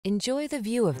Enjoy the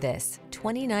view of this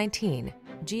 2019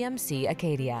 GMC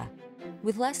Acadia.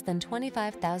 With less than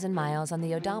 25,000 miles on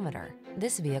the odometer,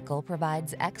 this vehicle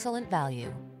provides excellent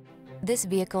value. This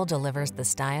vehicle delivers the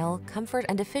style, comfort,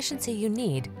 and efficiency you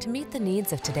need to meet the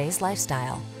needs of today's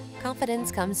lifestyle.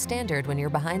 Confidence comes standard when you're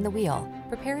behind the wheel,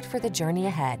 prepared for the journey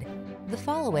ahead. The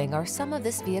following are some of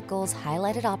this vehicle's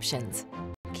highlighted options: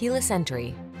 keyless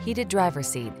entry, heated driver's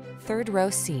seat, third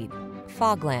row seat,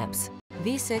 fog lamps,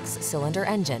 V6 cylinder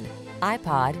engine,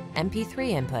 iPod, MP3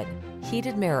 input,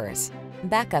 heated mirrors,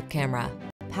 backup camera,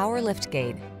 power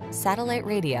liftgate, satellite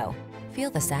radio.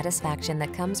 Feel the satisfaction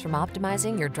that comes from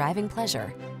optimizing your driving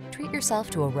pleasure. Treat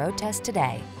yourself to a road test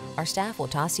today. Our staff will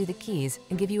toss you the keys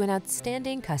and give you an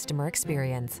outstanding customer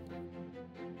experience.